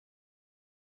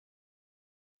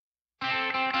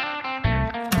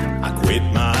Quit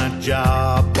my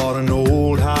job, bought an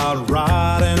old hot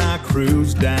rod, and I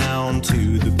cruised down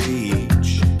to the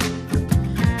beach,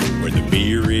 where the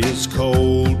beer is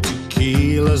cold,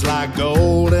 tequila's like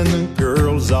gold, and the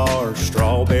girls are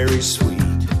strawberry sweet.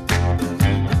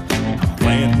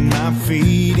 Planting my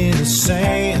feet in the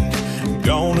sand,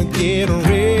 gonna get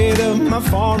rid of my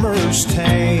farmer's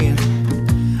tan.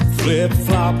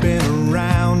 Flip-flopping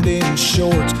around in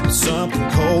shorts, something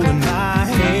cold in my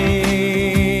hand.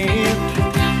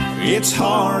 It's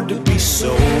hard to be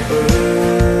sober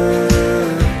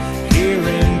here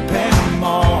in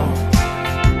Panama.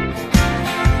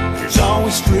 There's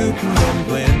always fruit in them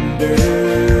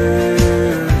blenders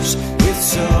with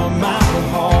some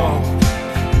alcohol.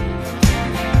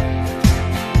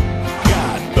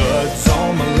 Got buds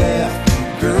on my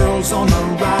left, girls on the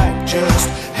right, just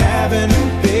having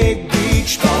a big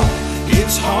beach ball.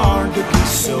 It's hard to be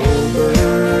sober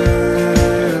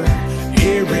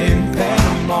here in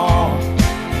Panama.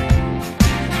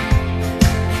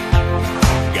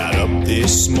 Got up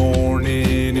this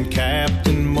morning and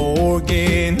Captain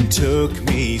Morgan took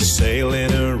me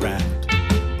sailing around.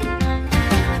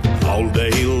 All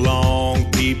day long,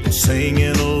 people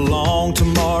singing along to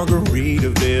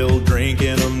Margaritaville,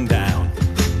 drinking them down.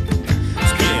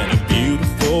 It's been a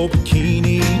beautiful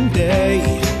bikini day.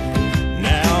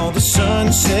 Now the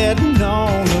sun's setting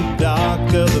on the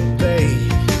dock of the bay.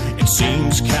 It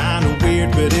seems kind of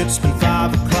weird, but it's been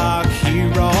 5 o'clock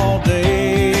here all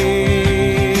day.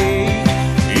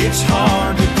 It's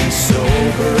hard to be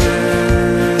sober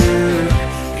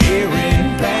here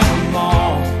in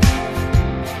Panama.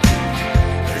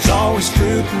 There's always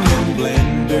fruit in them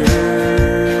blenders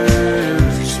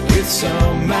with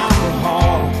some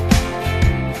alcohol.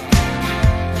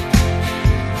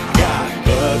 Got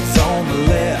buds on the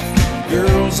left,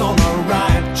 girls on the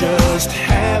right, just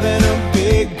having a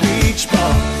big beach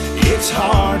ball. It's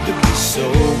hard to be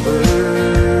sober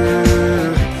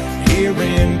here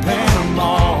in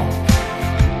Panama.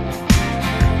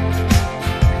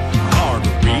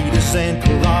 Margaritas and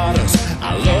coladas, I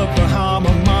love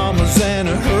Bahama mamas and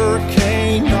a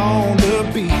hurricane on the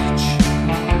beach.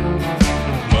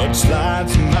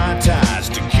 Mudslides and Mai Tais,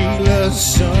 tequila,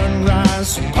 sunrise,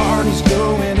 some parties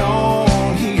going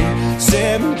on here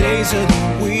 7 days of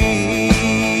the week.